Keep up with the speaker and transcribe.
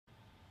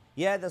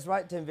Yeah, that's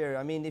right, Tanvir.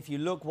 I mean, if you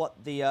look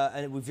what the,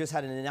 and we've just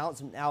had an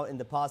announcement out in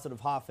the past sort of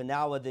half an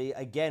hour,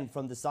 again,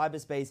 from the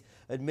Cyberspace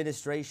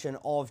Administration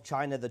of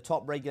China, the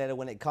top regulator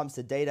when it comes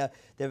to data,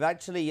 they've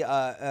actually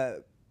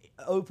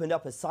opened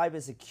up a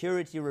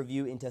cybersecurity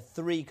review into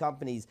 3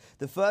 companies.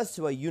 The first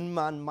two are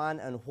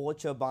Yunmanman and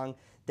Huochebang.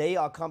 They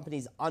are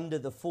companies under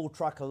the Full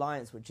Truck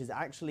Alliance, which is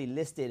actually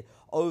listed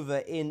over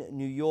in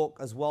New York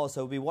as well.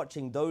 So we'll be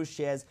watching those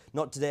shares,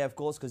 not today, of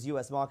course, because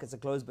US markets are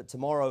closed, but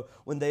tomorrow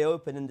when they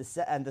open. And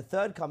the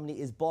third company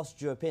is Boss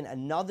Zhipin,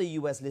 another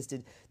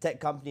US-listed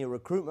tech company, a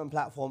recruitment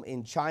platform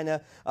in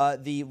China.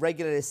 The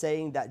regulator is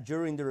saying that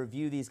during the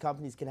review, these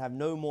companies can have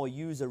no more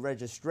user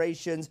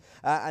registrations.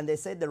 And they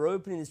said they're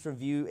opening this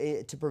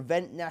review to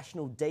prevent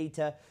national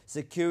data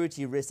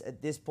security risks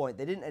at this point.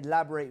 They didn't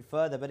elaborate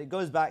further, but it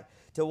goes back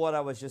to what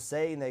I was just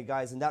saying there,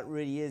 guys, and that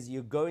really is,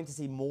 you're going to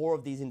see more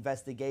of these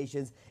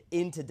investigations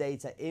into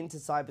data, into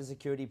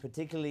cybersecurity,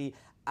 particularly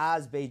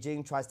as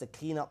Beijing tries to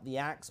clean up the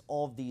acts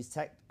of these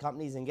tech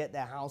companies and get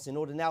their house in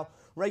order. Now,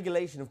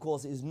 regulation, of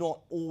course, is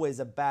not always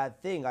a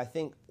bad thing. I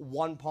think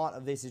one part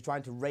of this is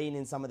trying to rein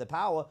in some of the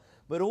power,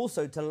 but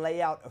also to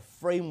lay out a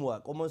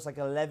framework, almost like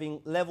a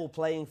level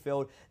playing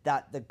field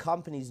that the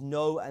companies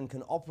know and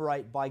can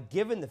operate by,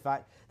 given the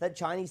fact that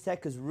Chinese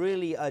tech has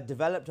really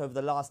developed over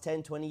the last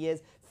 10, 20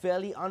 years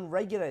fairly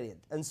unregulated.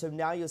 And so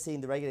now you're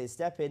seeing the regulators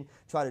step in,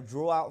 try to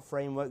draw out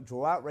framework,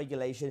 draw out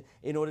regulation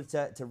in order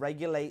to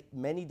regulate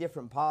many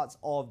different parts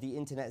of the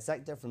internet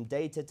sector, from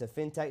data to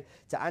fintech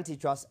to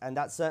antitrust. And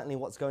that's certainly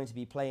what's going to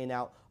be playing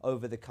out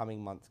over the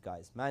coming months,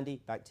 guys.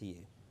 Mandy, back to you.